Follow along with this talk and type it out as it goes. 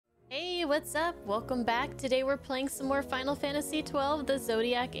Hey, what's up? Welcome back. Today we're playing some more Final Fantasy XII, the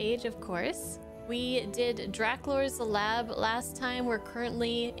Zodiac Age, of course. We did Draklor's Lab last time. We're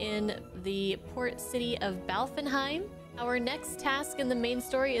currently in the port city of Balfenheim. Our next task in the main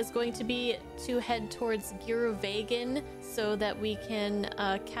story is going to be to head towards Giruvegan so that we can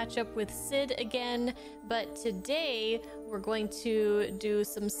catch up with Cid again. But today we're going to do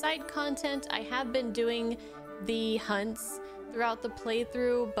some side content. I have been doing the hunts throughout the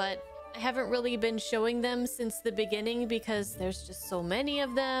playthrough, but I haven't really been showing them since the beginning because there's just so many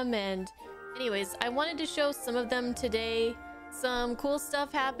of them. And anyways, I wanted to show some of them today. Some cool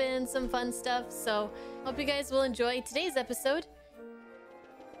stuff happened, some fun stuff, so hope you guys will enjoy today's episode.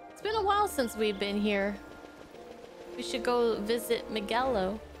 It's been a while since we've been here. We should go visit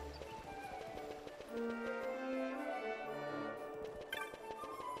Miguelo.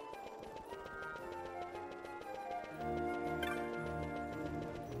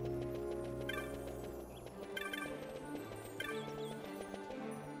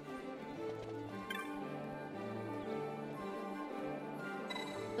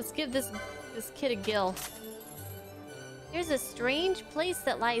 Let's give this kid a gill. There's a strange place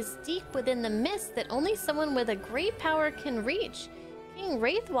that lies deep within the mist that only someone with a great power can reach. King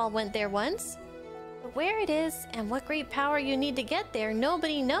Wraithwall went there once. But where it is and what great power you need to get there,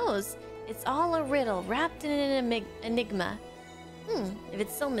 nobody knows. It's all a riddle wrapped in an enigma. If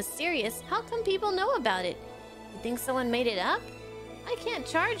it's so mysterious, how come people know about it? You think someone made it up? I can't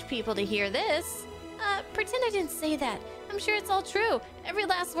charge people to hear this. Pretend I didn't say that. I'm sure it's all true. Every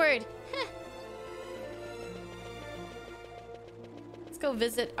last word. Heh. Let's go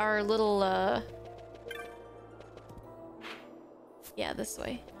visit our little, yeah, this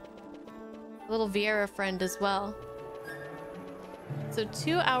way. Little Vieira friend as well. So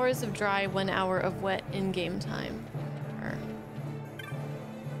 2 hours of dry, 1 hour of wet in-game time.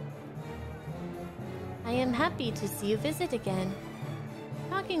 I am happy to see you visit again.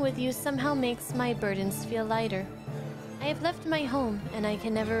 Talking with you somehow makes my burdens feel lighter. I have left my home, and I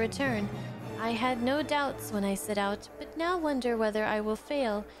can never return. I had no doubts when I set out, but now wonder whether I will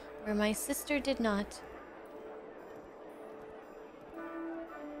fail where my sister did not.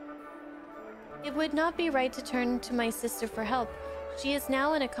 It would not be right to turn to my sister for help. She is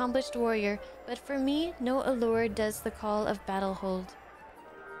now an accomplished warrior, but for me, no allure does the call of battle hold.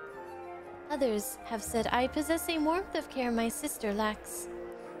 Others have said I possess a warmth of care my sister lacks.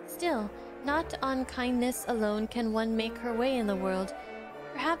 Still, not on kindness alone can one make her way in the world.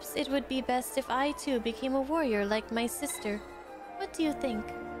 Perhaps it would be best if I too became a warrior like my sister. What do you think?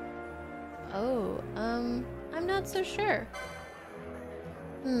 Oh, I'm not so sure.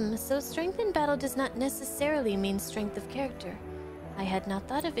 So strength in battle does not necessarily mean strength of character. I had not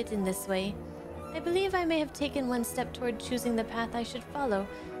thought of it in this way. I believe I may have taken one step toward choosing the path I should follow.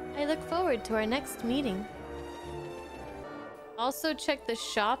 I look forward to our next meeting. Also check the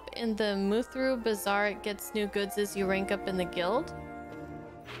shop in the Muthru Bazaar. It gets new goods as you rank up in the guild.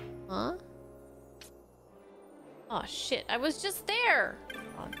 Huh? Oh shit, I was just there!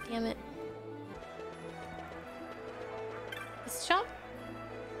 Oh damn it. This shop?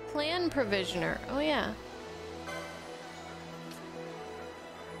 Clan Provisioner. Oh yeah.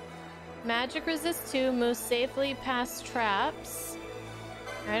 Magic resist 2, moves safely past traps.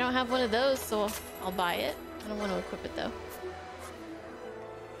 I don't have one of those, so I'll buy it. I don't want to equip it though.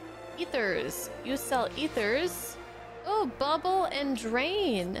 Ethers. You sell ethers. Oh, bubble and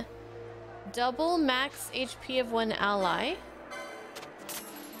drain. Double max HP of one ally.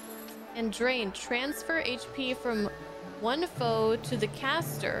 And drain. Transfer HP from one foe to the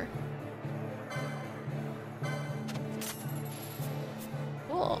caster.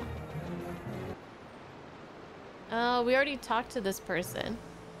 Cool. We already talked to this person.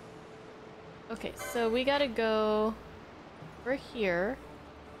 Okay, so we gotta go over here.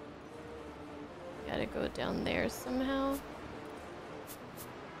 Gotta go down there somehow.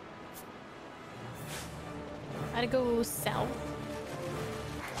 Gotta go south.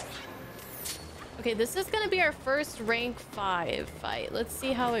 Okay, this is gonna be our first rank 5 fight. Let's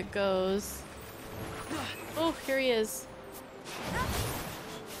see how it goes. Oh, here he is.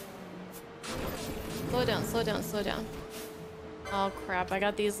 Slow down, slow down, slow down. Oh crap, I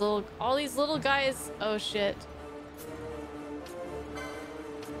got all these little guys. Oh shit.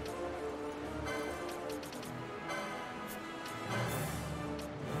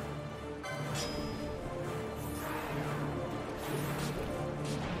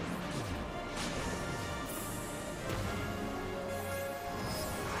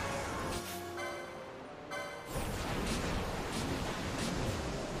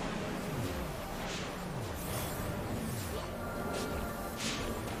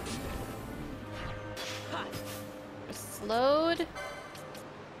 slowed.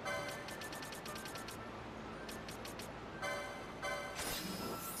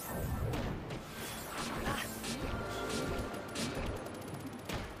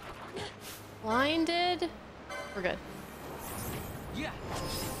 Blinded. We're good. Yeah.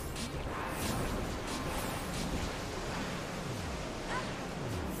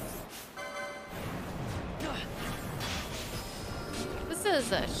 This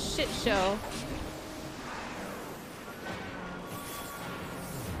is a shit show.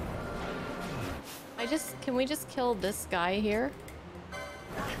 Can we just kill this guy here?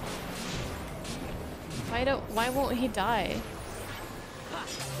 Why won't he die?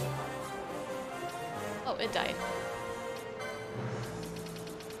 Oh, it died.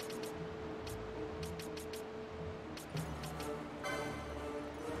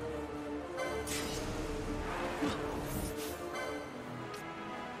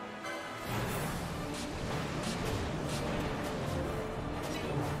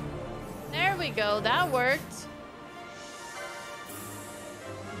 There we go, that worked.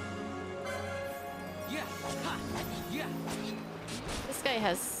 This guy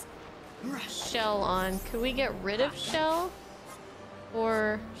has shell on. Could we get rid of shell?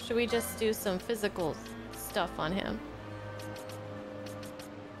 Or should we just do some physical stuff on him?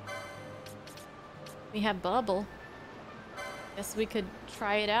 We have bubble. Guess we could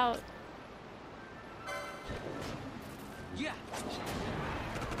try it out. Yeah.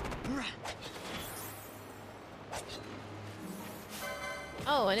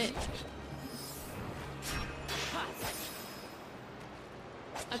 Oh, and it...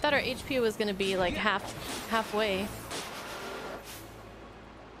 I thought our HP was gonna be like halfway.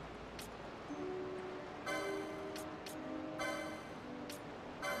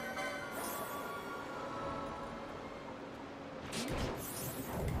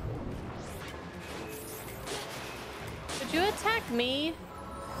 Would you attack me?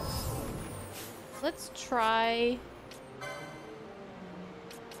 Let's try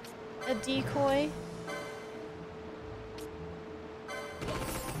a decoy.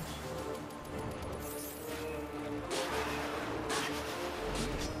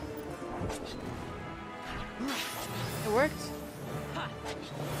 It worked.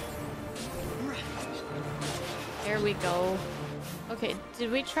 There we go. Okay,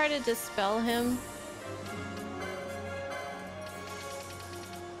 did we try to dispel him?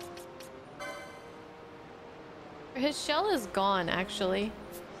 His shell is gone, actually.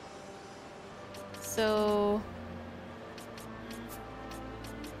 So...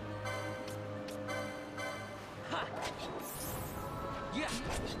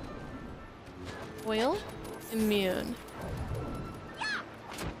 Oil? Immune.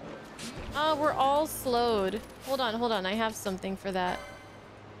 We're all slowed. Hold on, I have something for that.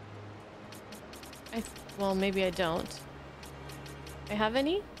 Well, maybe I don't. I have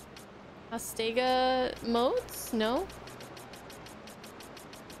any? Astega modes? No?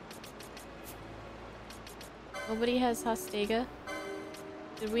 Nobody has Hastega?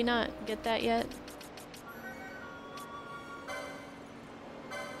 Did we not get that yet?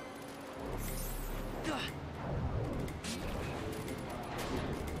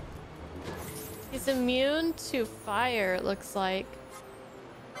 He's immune to fire, it looks like.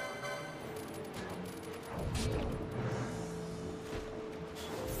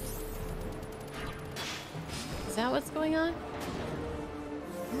 Is that what's going on?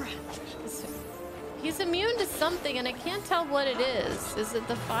 He's immune to something and I can't tell what it is. Is it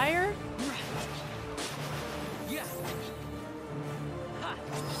the fire?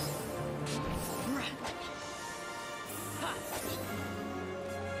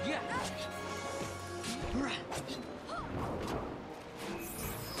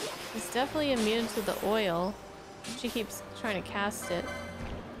 He's definitely immune to the oil. She keeps trying to cast it.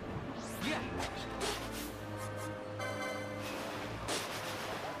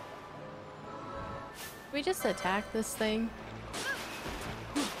 We just attack this thing.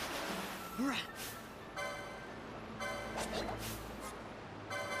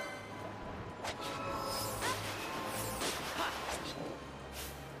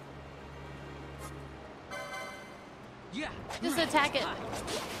 Just attack it.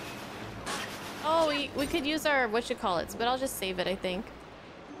 Oh, we could use our whatchamacallits, but I'll just save it, I think,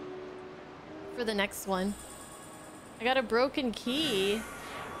 for the next one. I got a broken key.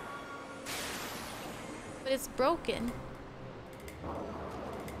 But it's broken.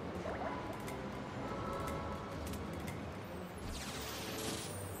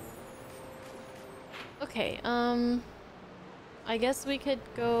 Okay, I guess we could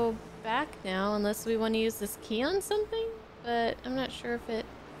go back now unless we want to use this key on something, but I'm not sure if it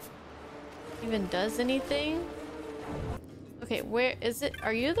even does anything. Okay, where is it?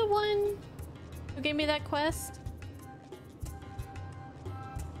 Are you the one who gave me that quest?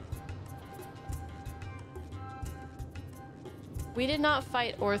 We did not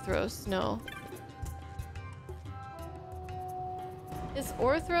fight Orthros, no. Is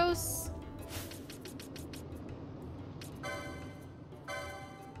Orthros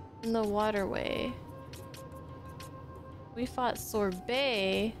in the waterway? We fought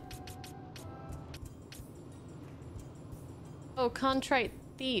Sorbet. Oh, Contrite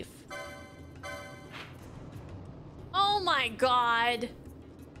Thief. Oh my god!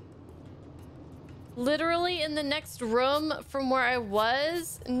 Literally in the next room from where I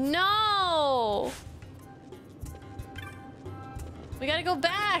was? No! We gotta go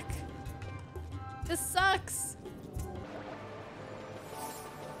back! This sucks!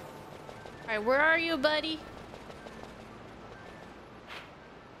 Alright, where are you, buddy?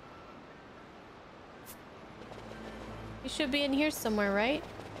 You should be in here somewhere, right?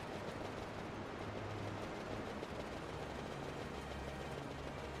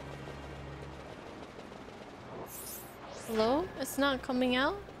 Hello? It's not coming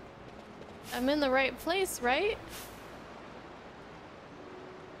out? I'm in the right place, right?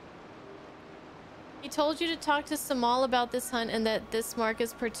 He told you to talk to Samal about this hunt and that this mark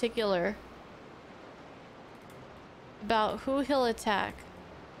is particular. About who he'll attack.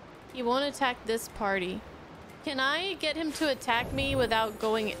 He won't attack this party. Can I get him to attack me without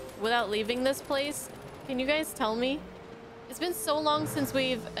leaving this place? Can you guys tell me? It's been so long since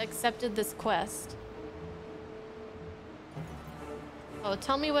we've accepted this quest. Oh,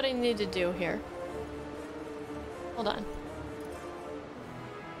 tell me what I need to do here. Hold on.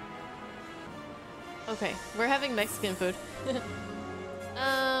 Okay, we're having Mexican food.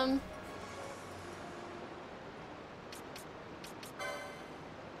 Ah!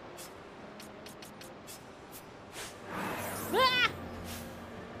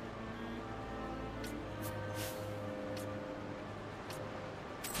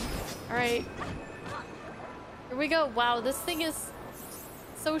 All right. Here we go. Wow, this thing is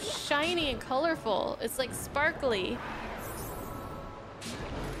so shiny and colorful. It's like sparkly.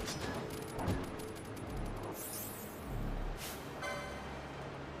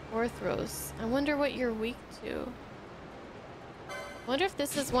 Orthros. I wonder what you're weak to. I wonder if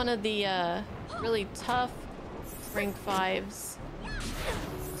this is one of the really tough rank 5s.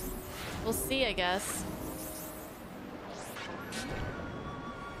 We'll see, I guess.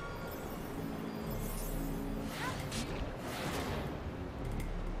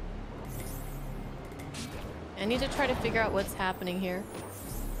 I need to try to figure out what's happening here.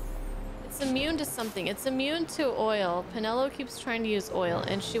 It's immune to something. It's immune to oil. Pinello keeps trying to use oil,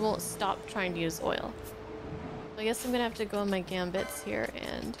 and she won't stop trying to use oil. So I guess I'm gonna have to go on my gambits here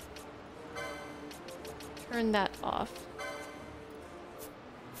and turn that off.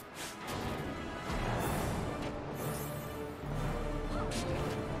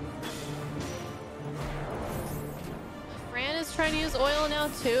 Fran is trying to use oil now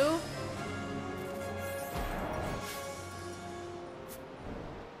too.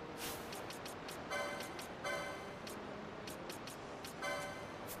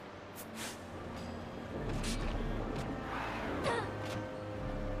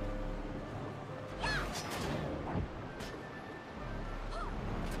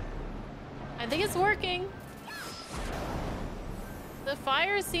 I think it's working. The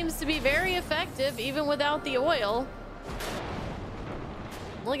fire seems to be very effective even without the oil.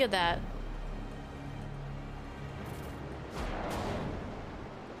 Look at that.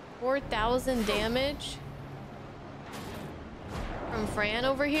 4,000 damage from Fran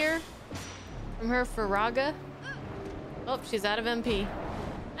over here. From her Faraga. Oh, she's out of MP.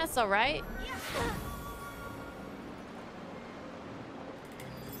 That's all right.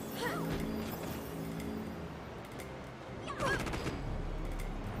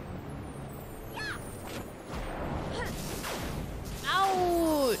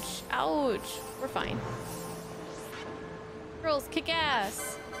 Ouch! Ouch! We're fine. Girls, kick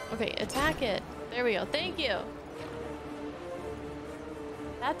ass! Okay, attack it. There we go. Thank you!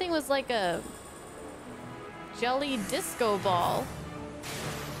 That thing was like a jelly disco ball.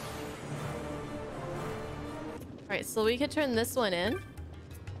 Alright, so we could turn this one in.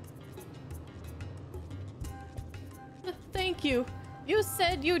 Thank you. You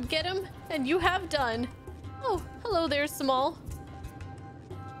said you'd get him, and you have done. Oh, hello there, Small.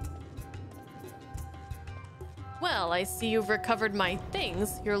 Well, I see you've recovered my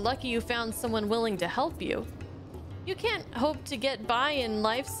things. You're lucky you found someone willing to help you. You can't hope to get by in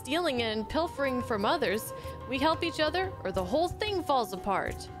life stealing and pilfering from others. We help each other, or the whole thing falls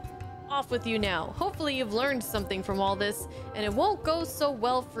apart. Off with you now. Hopefully you've learned something from all this, and it won't go so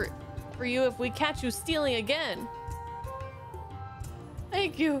well for you if we catch you stealing again.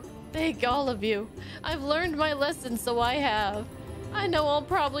 Thank you. Thank all of you. I've learned my lesson, so I have. I know I'll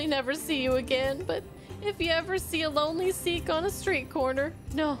probably never see you again, but if you ever see a lonely Sikh on a street corner,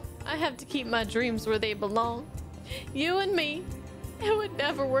 no, I have to keep my dreams where they belong. You and me, it would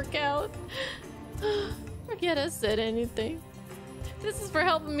never work out. Forget I said anything. This is for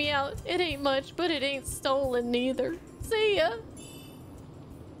helping me out. It ain't much, but it ain't stolen neither. See ya.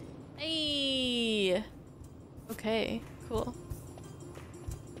 Hey. Okay, cool.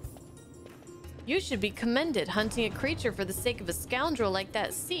 You should be commended hunting a creature for the sake of a scoundrel like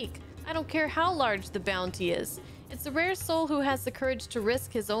that Sikh. I don't care how large the bounty is. It's a rare soul who has the courage to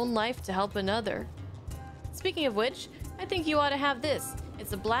risk his own life to help another. Speaking of which, I think you ought to have this.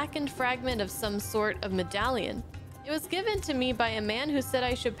 It's a blackened fragment of some sort of medallion. It was given to me by a man who said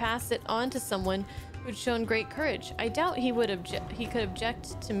I should pass it on to someone who'd shown great courage. I doubt he could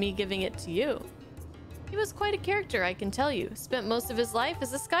object to me giving it to you. He was quite a character, I can tell you. Spent most of his life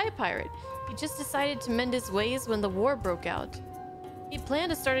as a sky pirate. He just decided to mend his ways when the war broke out. He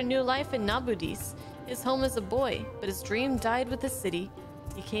planned to start a new life in Nabudis, his home as a boy, but his dream died with the city.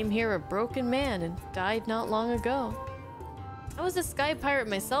 He came here a broken man and died not long ago. I was a sky pirate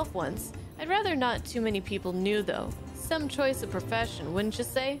myself once. I'd rather not too many people knew, though. Some choice of profession, wouldn't you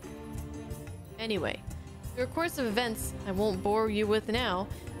say? Anyway, through a course of events I won't bore you with now,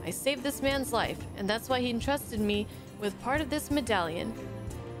 I saved this man's life, and that's why he entrusted me with part of this medallion.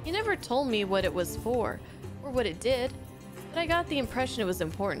 He never told me what it was for, or what it did, but I got the impression it was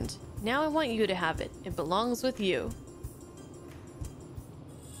important. Now I want you to have it. It belongs with you.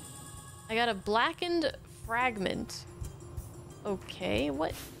 I got a blackened fragment. Okay,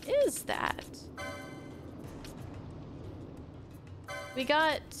 what is that? We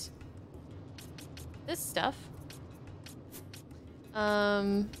got this stuff.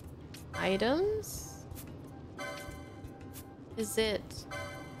 Items? Is it...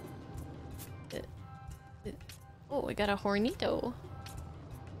 Oh, we got a hornito.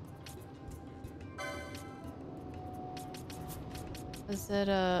 Is it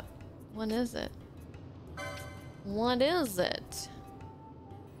a... What is it? What is it?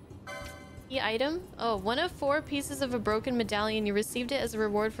 Key item? Oh, one of 4 pieces of a broken medallion. You received it as a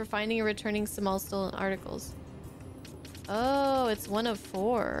reward for finding and returning some all stolen articles. Oh, it's one of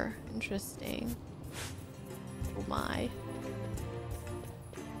 4. Interesting. Oh my.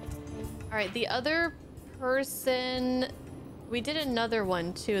 Alright, the other person... We did another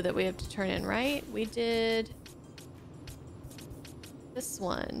one too that we have to turn in, right? We did... this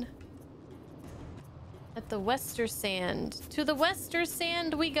one. At the Wester Sand. To the Wester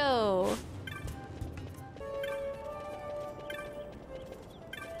Sand we go!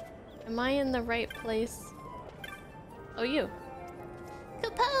 Am I in the right place? Oh, you.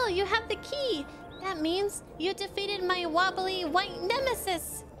 Kupal, you have the key! That means you defeated my wobbly white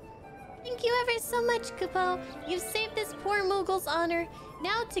nemesis! Thank you ever so much, Kupal. You've saved this poor Moogle's honor.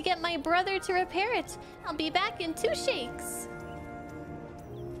 Now to get my brother to repair it. I'll be back in 2 shakes.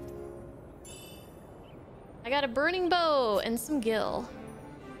 I got a burning bow and some gil.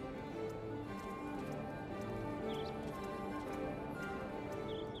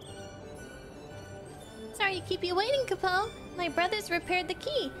 Sorry to keep you waiting, Kupal. My brothers repaired the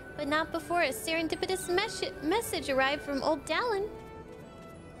key, but not before a serendipitous message arrived from old Dallin.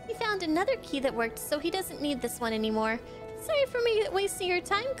 He found another key that worked, so he doesn't need this one anymore. Sorry for me wasting your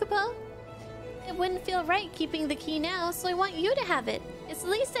time, Kupal. It wouldn't feel right keeping the key now, so I want you to have it. It's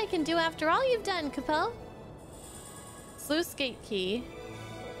the least I can do after all you've done, Kupal. Sluice gate key.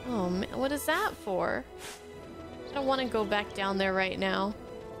 Oh man, what is that for? I don't want to go back down there right now.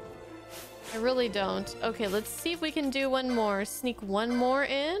 I really don't. Okay, let's see if we can do one more. Sneak one more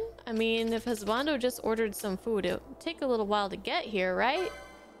in? I mean, if Husbando just ordered some food, it'll take a little while to get here, right?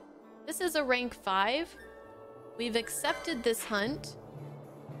 This is a rank 5. We've accepted this hunt.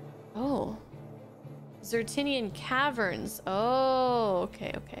 Oh. Zertinian Caverns. Oh,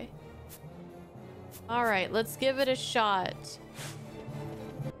 okay, okay. Alright, let's give it a shot.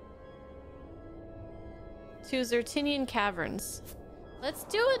 To Zertinian Caverns. Let's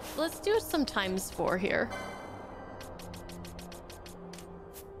do it. Let's do some ×4 here.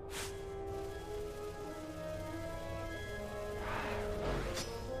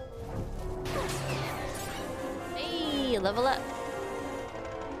 Hey, level up.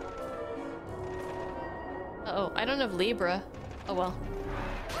 Uh-oh, I don't have Libra. Oh well.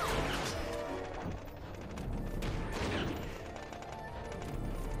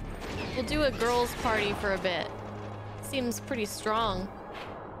 We'll do a girls' party for a bit. Seems pretty strong.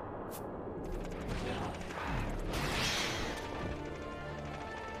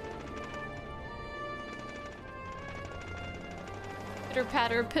 Pitter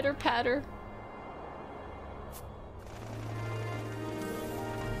patter, pitter patter.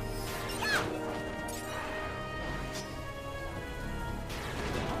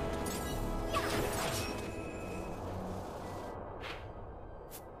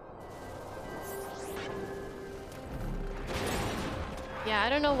 Yeah, I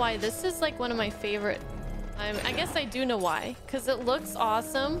don't know why. This is like one of my favorite. I guess I do know why. Because it looks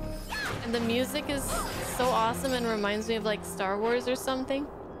awesome. And the music is so awesome and reminds me of like Star Wars or something.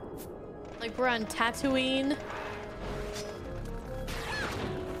 Like we're on Tatooine.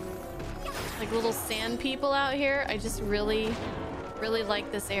 Like little sand people out here. I just really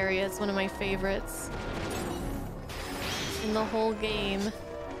like this area. It's one of my favorites in the whole game.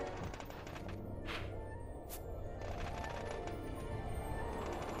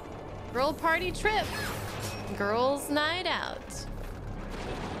 Girl party trip. Girls night out.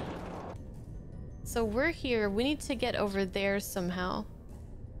 So we're here. We need to get over there somehow.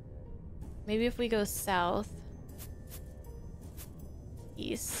 Maybe if we go south.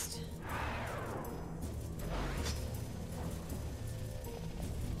 East.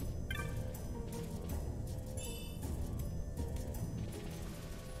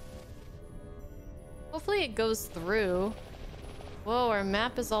 Hopefully it goes through. Whoa, our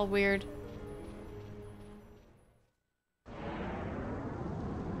map is all weird.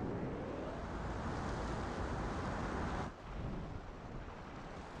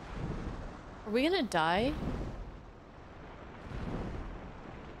 Are we gonna die?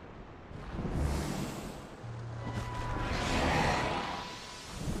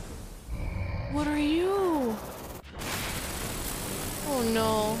 What are you? Oh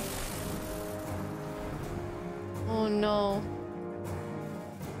no. Oh no.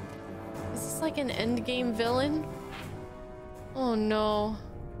 Is this like an endgame villain? Oh no.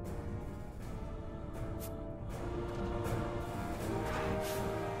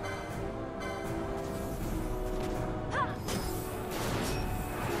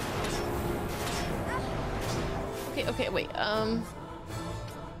 Okay, wait,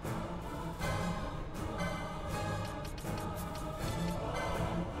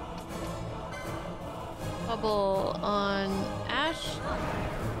 bubble on Ash.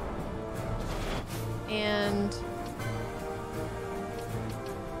 And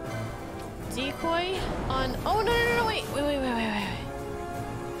decoy on... Oh, no, wait.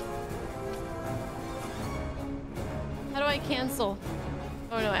 How do I cancel?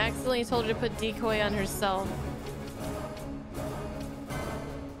 Oh no, I accidentally told her to put decoy on herself.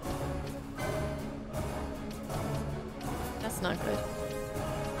 That's not good.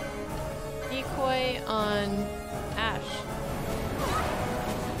 Decoy on Ash.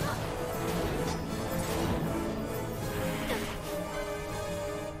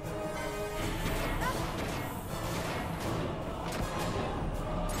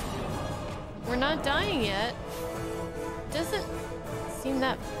 We're not dying yet. Doesn't seem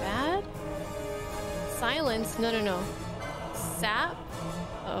that bad. Silence? No. Sap?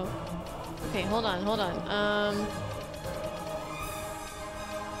 Oh. Okay, hold on.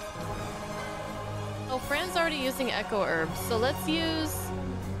 Oh, Fran's already using Echo Herb, so let's use...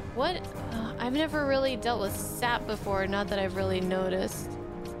 What? I've never really dealt with sap before, not that I've really noticed.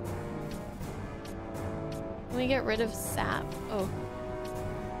 Can we get rid of sap? Oh.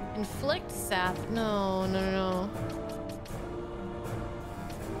 Inflict sap? No.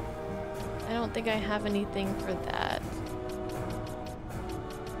 I don't think I have anything for that.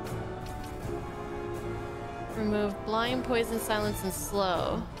 Remove blind, poison, silence, and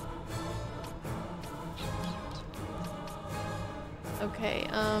slow. Okay,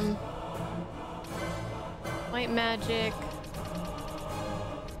 white magic,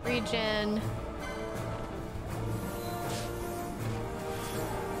 regen.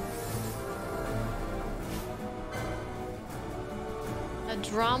 A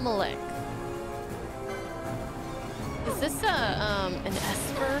Dromelic. Is this an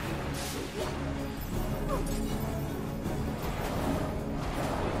Esper?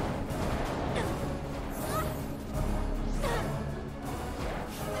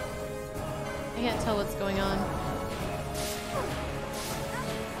 I can't tell what's going on.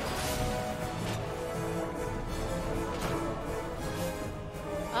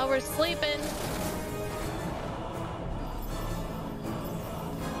 Oh, we're sleeping.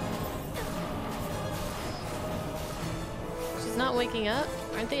 She's not waking up?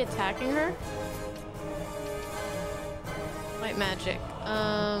 Aren't they attacking her? White magic.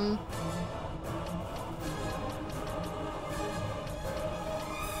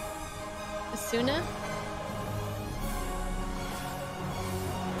 Asuna?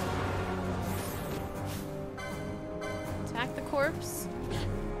 Attack the corpse?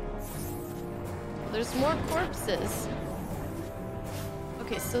 There's more corpses.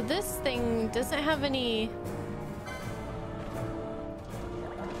 Okay, so this thing doesn't have any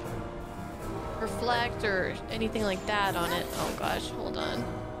reflect or anything like that on it. Oh gosh, hold on.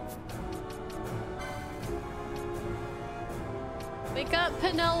 Wake up,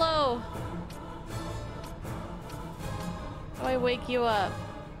 Pinello! How do I wake you up?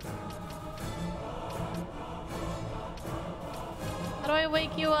 How do I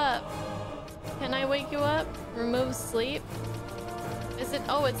wake you up? Can I wake you up? Remove sleep? Is it?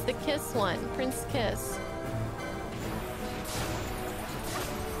 Oh, it's the kiss one. Prince Kiss.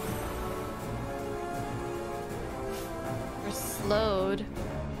 We're slowed.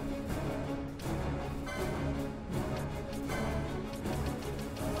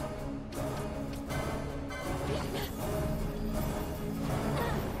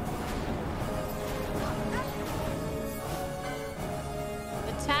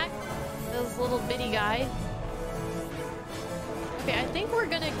 Attack this little bitty guy. Okay, I think we're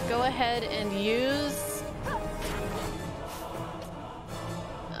gonna go ahead and use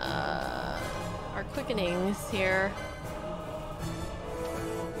our quickenings here.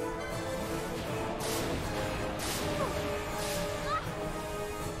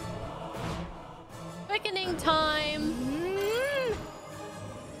 Quickening time!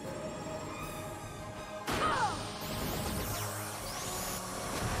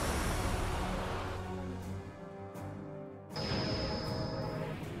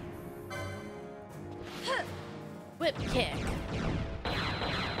 Whip kick.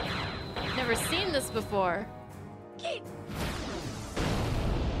 Never seen this before.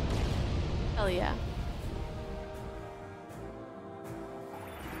 Hell yeah.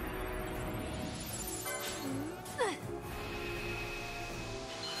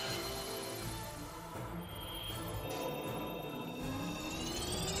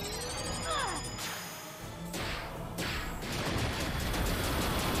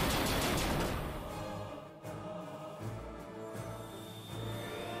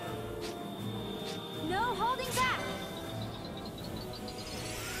 No holding back.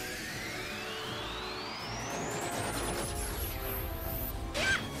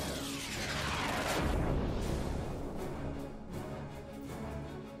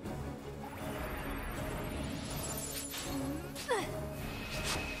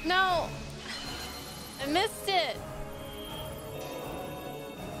 No! I missed it!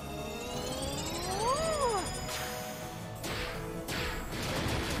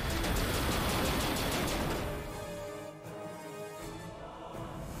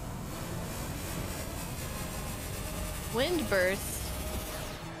 Wind burst?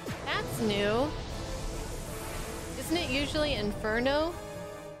 That's new. Isn't it usually Inferno?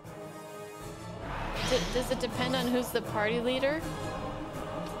 Does it depend on who's the party leader?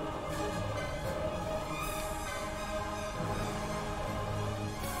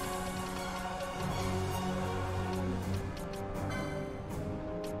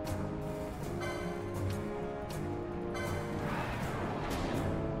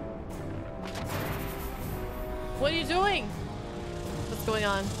 What are you doing? What's going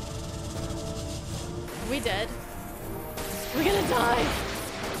on? Are we dead? We're gonna die.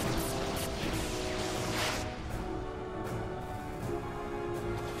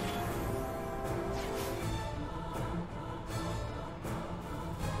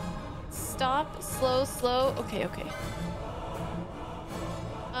 Stop, slow, slow. Okay, okay.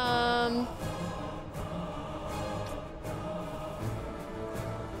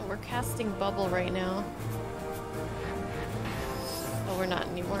 We're casting bubble right now. Oh, we're not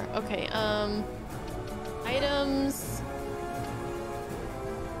anymore. Okay, items.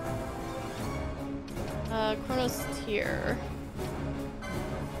 Chronos tier.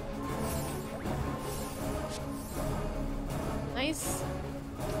 Nice.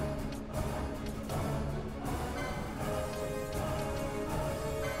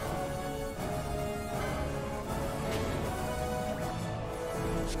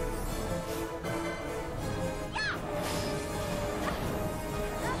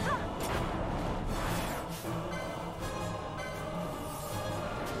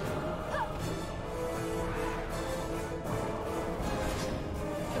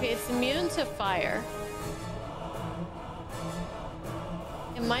 Okay, it's immune to fire.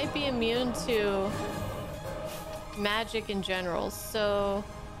 It might be immune to magic in general, so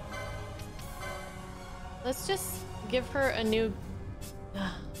let's just give her a new...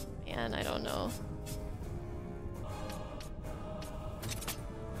 Man, I don't know.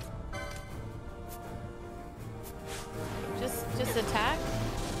 Just attack?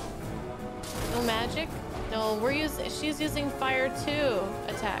 No magic? No, she's using fire to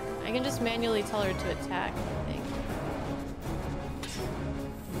attack. I can just manually tell her to attack, I think.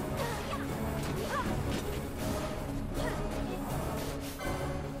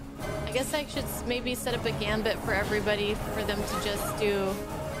 I guess I should maybe set up a gambit for everybody for them to just do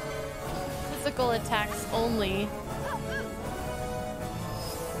physical attacks only.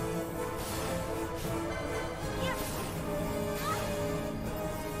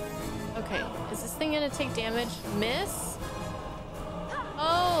 Okay, is this thing gonna take damage? Miss?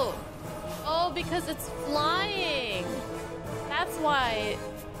 Oh! Oh, because it's flying! That's why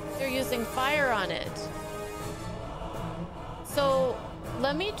they're using fire on it. So,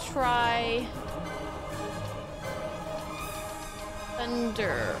 let me try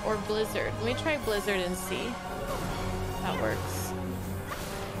thunder or blizzard. Let me try blizzard and see if that works.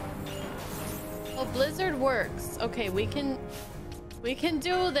 Oh, blizzard works. Okay, we can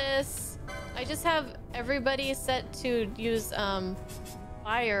do this. I just have everybody set to use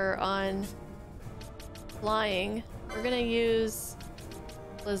fire on flying. We're gonna use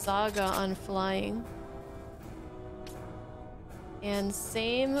Blizzaga on flying. And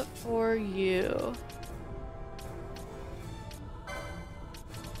same for you.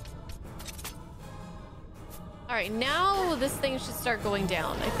 All right, now this thing should start going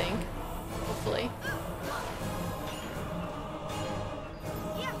down, I think. Hopefully.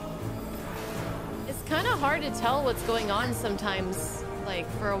 It's kind of hard to tell what's going on sometimes, like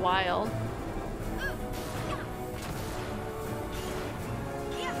for a while.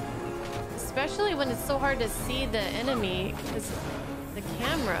 Especially when it's so hard to see the enemy because of the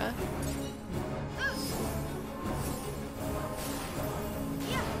camera.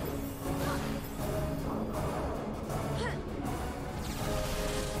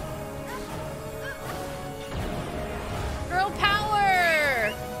 Girl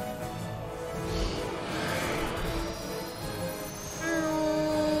power!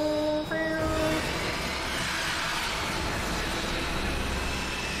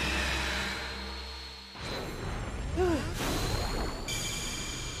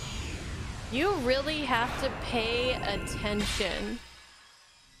 You really have to pay attention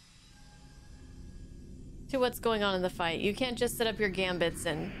to what's going on in the fight. You can't just set up your gambits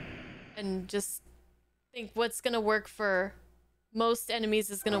and just think what's gonna work for most enemies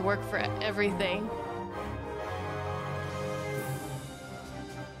is gonna work for everything.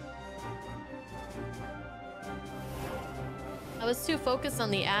 I was too focused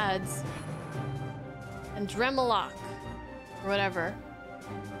on the ads and Dremelock or whatever.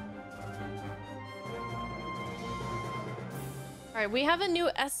 All right, we have a new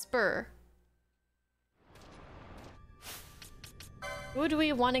Esper. Who do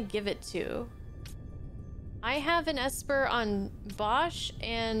we want to give it to? I have an Esper on Bosch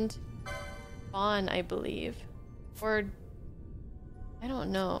and Vaughn, I believe. Or I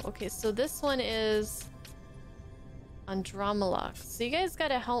don't know. Okay, so this one is on Dremelock. So you guys got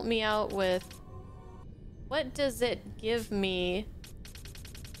to help me out with what does it give me?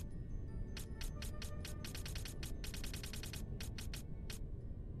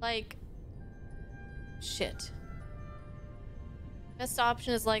 Like, shit. Best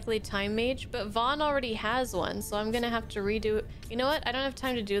option is likely Time Mage, but Vaughn already has one, so I'm gonna have to redo it. You know what? I don't have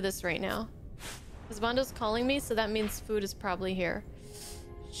time to do this right now. Because Vondo's calling me, so that means food is probably here.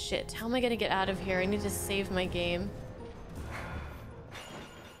 Shit, how am I gonna get out of here? I need to save my game.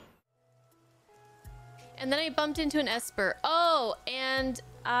 And then I bumped into an Esper. Oh, and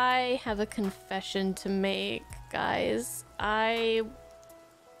I have a confession to make, guys.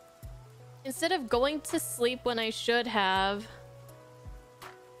 Instead of going to sleep when I should have,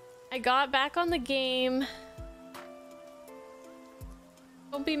 I got back on the game.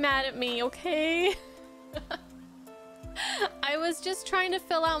 Don't be mad at me, okay? I was just trying to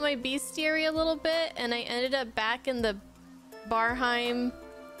fill out my bestiary a little bit, and I ended up back in the Barheim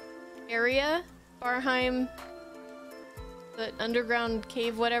area. Barheim, the underground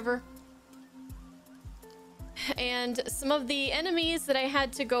cave, whatever. And some of the enemies that I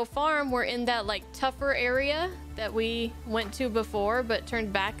had to go farm were in that like tougher area that we went to before but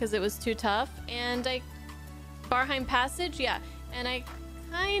turned back because it was too tough. And Barheim Passage, yeah, and I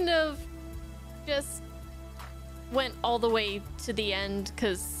kind of just went all the way to the end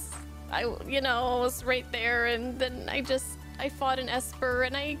because I was right there, and then I fought an Esper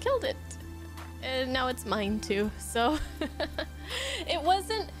and I killed it, and now it's mine too. So it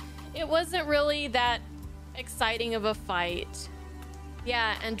wasn't really that exciting of a fight.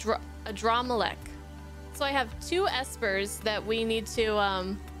 Yeah, and a Dromelech. So I have two Espers that we need to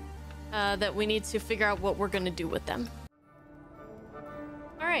figure out what we're gonna do with them.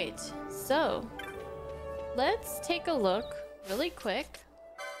 All right, so let's take a look really quick.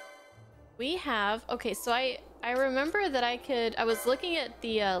 We have, okay, so I remember that I was looking at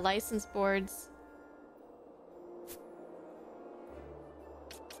the license boards.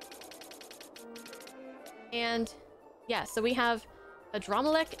 And yeah, so we have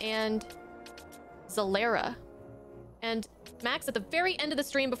Adramelech and Zalera. And Max, at the very end of the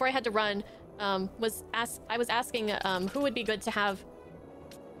stream before I had to run, I was asking who would be good to have.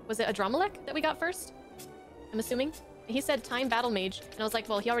 Was it Adramelech that we got first? I'm assuming. And he said Time Battle Mage, and I was like,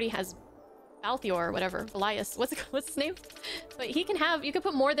 well, he already has Balthior or whatever, Belias. What's his name? But he can have, you can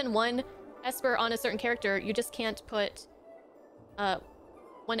put more than one Esper on a certain character. You just can't put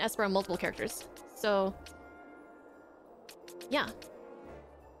one Esper on multiple characters. So yeah.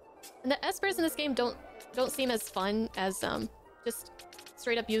 And the Espers in this game don't seem as fun as just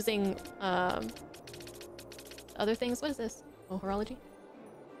straight up using other things. What is this? Oh, horology.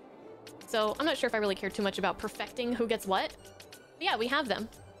 So I'm not sure if I really care too much about perfecting who gets what. But yeah, we have them.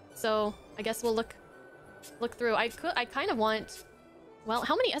 So I guess we'll look through. I kind of want, well,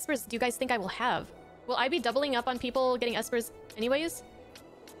 how many Espers do you guys think I will have? Will I be doubling up on people getting Espers anyways?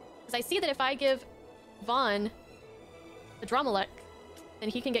 Because I see that if I give Vaughn the Adramelech, then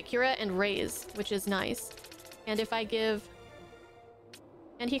he can get Kira and Raze, which is nice. And if I give,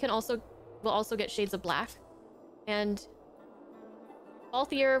 and he will also get Shades of Black. And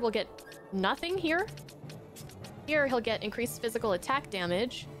Balthier will get nothing here. Here he'll get increased physical attack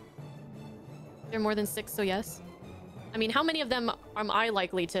damage. They're more than 6, so yes. I mean, how many of them am I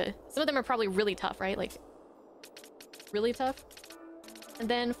likely to? Some of them are probably really tough, right? Like, really tough. And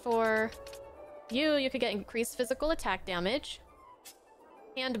then for you could get increased physical attack damage.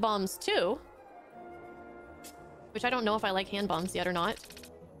 Hand bombs too. Which I don't know if I like hand bombs yet or not.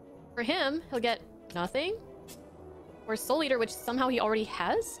 For him, he'll get nothing. Or Soul Eater, which somehow he already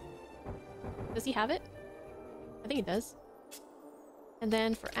has. Does he have it? I think he does. And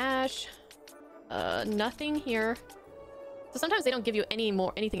then for Ash, nothing here. So sometimes they don't give you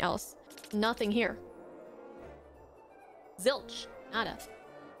anything else. Nothing here. Zilch. Nada.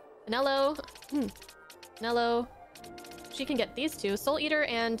 Vanello. Vanello. She can get these two. Soul Eater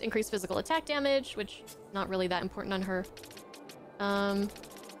and increased physical attack damage, which not really that important on her. And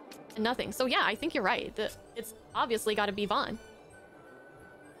nothing. So yeah, I think you're right. It's obviously got to be Vaughn.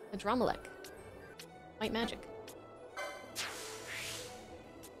 Adramelech. White magic.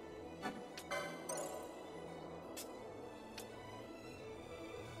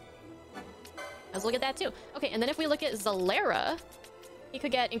 Let's look at that too. Okay, and then if we look at Zalera, he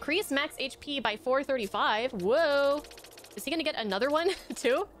could get increased max HP by 435. Whoa! Is he gonna get another one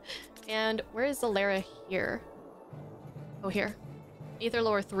too? And where is Zalera here? Oh, here. Aether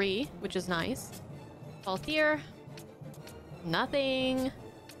Lore 3, which is nice. Balthier. Nothing.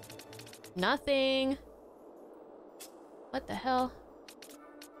 Nothing. What the hell?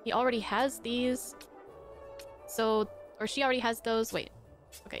 He already has these. So, or she already has those. Wait.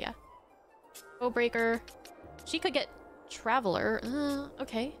 Okay, yeah. Bowbreaker. She could get Traveler.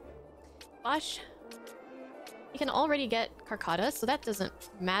 Okay. Bosch. He can already get Karkata, so that doesn't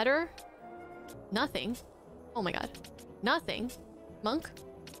matter. Nothing. Oh my god. Nothing. Monk.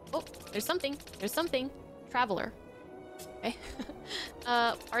 Oh, there's something. There's something. Traveler. Okay.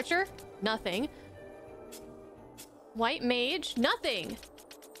 Archer. Nothing. White Mage. Nothing.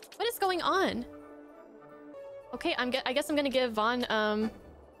 What is going on? Okay, I guess I'm gonna give Vaughn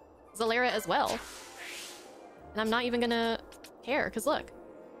Zalera as well. And I'm not even gonna care, because look.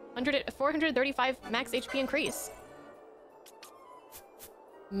 435 max HP increase.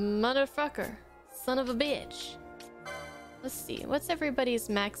 Motherfucker. Son of a bitch. Let's see. What's everybody's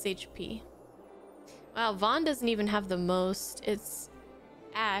max HP? Wow, Vaughn doesn't even have the most. It's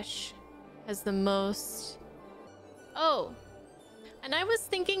Ash has the most. Oh. And I was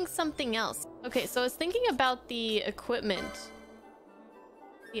thinking something else. Okay, so I was thinking about the equipment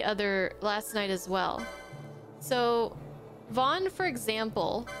last night as well. So Vaughn, for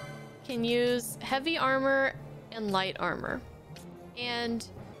example, can use heavy armor and light armor. And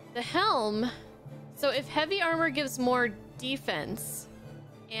the helm, so if heavy armor gives more defense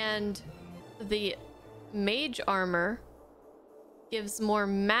and the mage armor gives more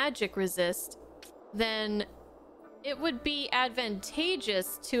magic resist, then it would be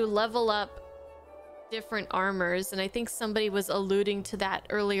advantageous to level up different armors. And I think somebody was alluding to that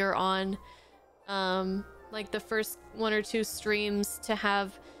earlier on, like the first 1 or 2 streams, to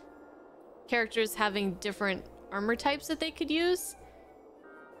have characters having different armor types that they could use.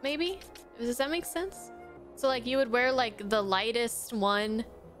 Maybe? Does that make sense? So like you would wear like the lightest one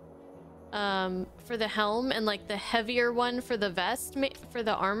for the helm and like the heavier one for the vest, for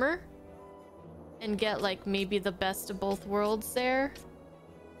the armor. and get like maybe the best of both worlds there.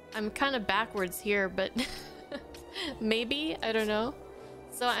 I'm kind of backwards here, but maybe, I don't know.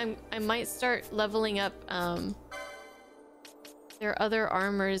 So I might start leveling up their other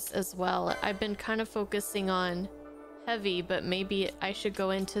armors as well. I've been kind of focusing on heavy, but maybe I should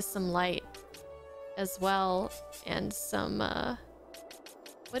go into some light as well, and some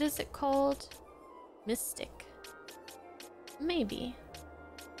what is it called? Mystic. Maybe.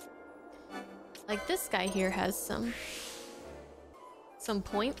 Like this guy here has some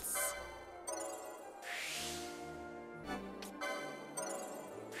points.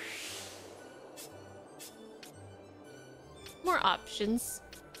 More options.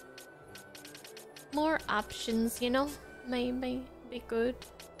 More options, you know? May be good.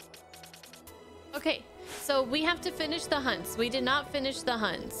 Okay, so we have to finish the hunts. We did not finish the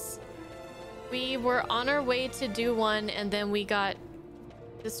hunts. We were on our way to do one, and then we got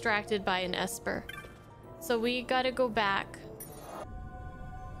distracted by an Esper. So we gotta go back.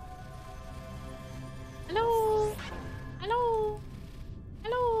 Hello? Hello?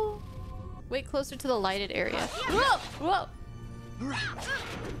 Hello? Wait closer to the lighted area. Whoa! Whoa!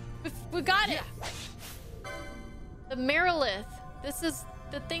 We got it! The Marilith. This is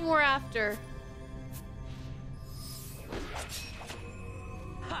the thing we're after.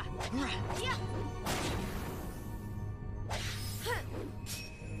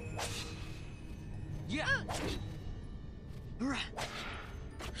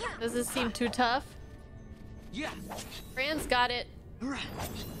 Does this seem too tough? Yeah. Fran's got it.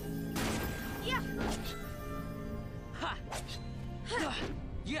 Yeah.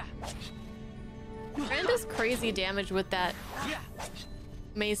 Yeah. Fran does crazy damage with that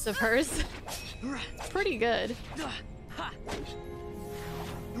mace of hers. Pretty good.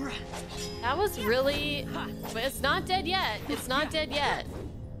 That was really... But it's not dead yet. It's not dead yet.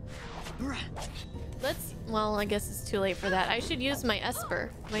 Let's... Well, I guess it's too late for that. I should use my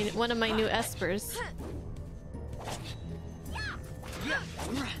Esper. One of my new Espers.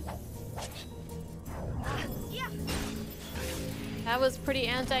 That was pretty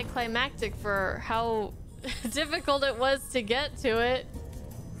anticlimactic for how difficult it was to get to it.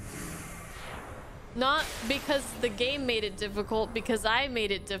 Not because the game made it difficult, because I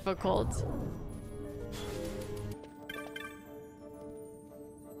made it difficult.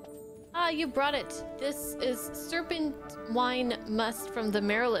 Ah, you brought it. This is serpent wine must from the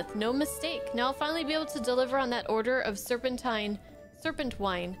Marilith. No mistake. Now I'll finally be able to deliver on that order of serpent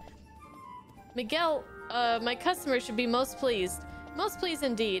wine. Miguel, my customer should be most pleased. Most pleased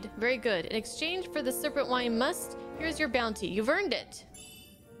indeed. Very good. In exchange for the serpent wine must, here's your bounty. You've earned it.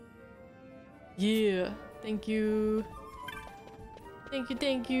 Yeah. Thank you.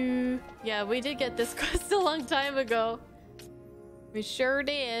 Thank you. Yeah, we did get this quest a long time ago. We sure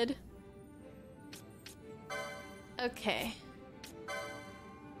did. Okay.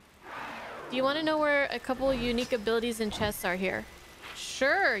 Do you want to know where a couple unique abilities and chests are here?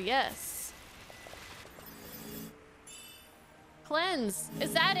 Sure, yes. Cleanse.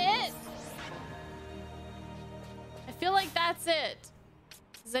 Is that it? I feel like that's it.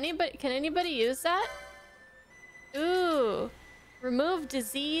 Can anybody use that? Ooh. Remove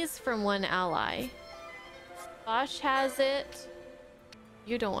disease from one ally. Bosch has it.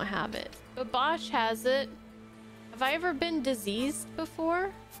 You don't have it. But Bosch has it. Have I ever been diseased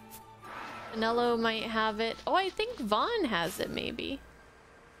before? Pinello might have it. Oh, I think Vaughn has it, maybe.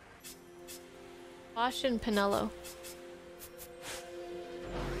 Bosch and Pinello.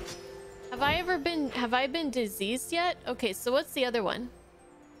 Have I been diseased yet? Okay, so what's the other one?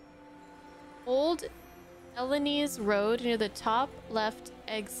 Old Elenese Road near the top left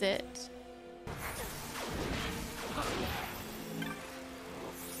exit.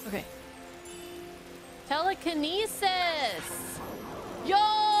 Okay. Telekinesis!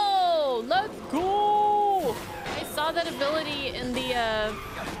 Yo! Let's go! I saw that ability in the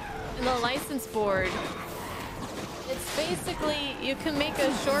license board. It's basically you can make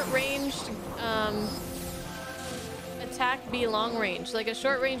a short-ranged attack be long range, like a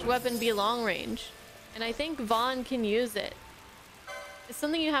short-range weapon be long range. And I think Vaughn can use it. It's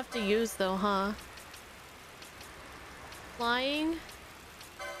something you have to use though, huh? Flying.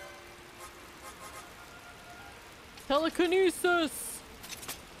 Telekinesis!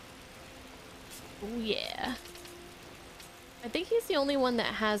 Oh yeah. I think he's the only one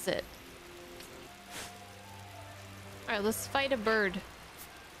that has it. Alright, let's fight a bird.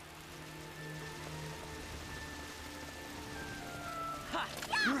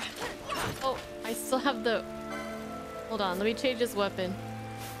 Oh, I still have the... Hold on, let me change his weapon.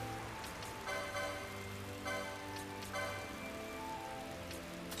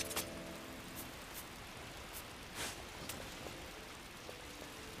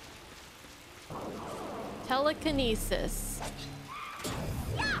 telekinesis.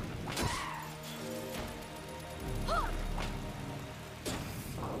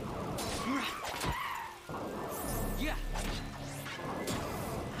 Yeah.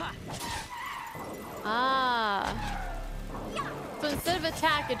 Ah. So instead of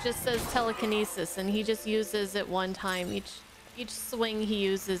attack, it just says telekinesis, and he just uses it one time. Each swing he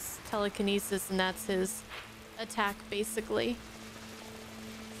uses telekinesis, and that's his attack, basically.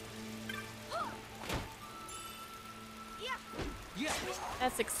 Yeah.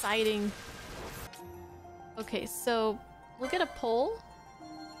 That's exciting. Okay, so we'll get a pole.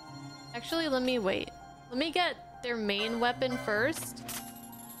 Actually, let me wait. Let me get their main weapon first.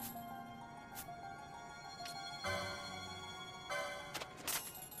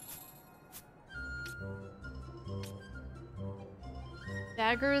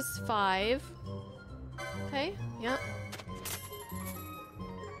 Daggers 5. Okay, yep.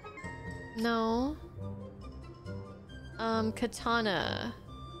 No. Katana.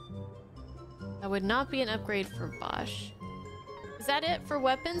 That would not be an upgrade for Bosch. Is that it for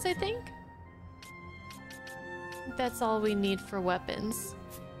weapons, I think? I think that's all we need for weapons.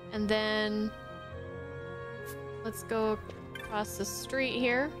 And then let's go across the street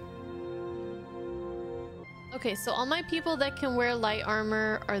here. Okay, so all my people that can wear light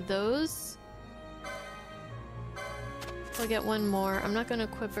armor are those. I'll get one more. I'm not going to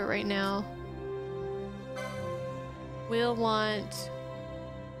equip it right now. We'll want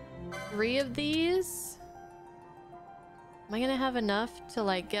 3 of these. Am I going to have enough to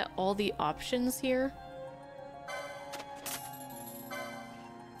like get all the options here?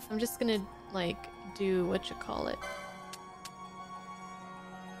 I'm just going to like do what you call it.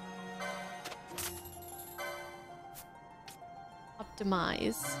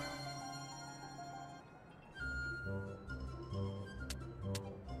 Optimize.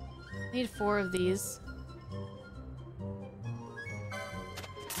 I need 4 of these.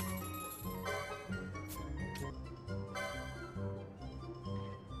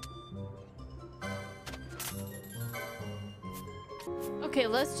 Okay,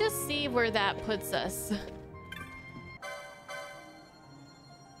 let's just see where that puts us.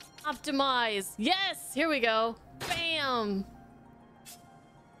 Optimize. Yes, here we go. Bam.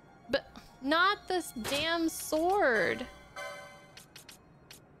 But not this damn sword.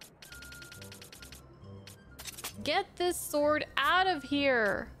 Get this sword out of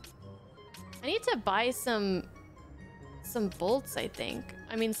here. I need to buy some bolts, I think.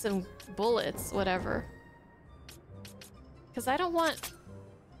 I mean, some bullets, whatever. Because I don't want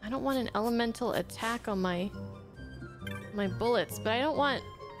an elemental attack on my bullets, but I don't want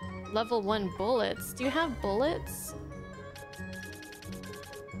level 1 bullets. Do you have bullets?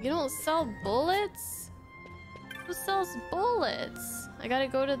 You don't sell bullets? Who sells bullets? I gotta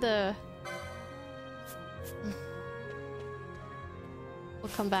go to the...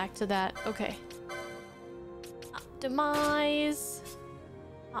 We'll come back to that. Okay. Optimize.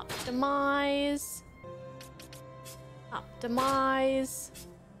 Optimize. Optimize.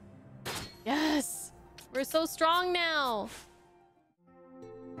 Yes! We're so strong now!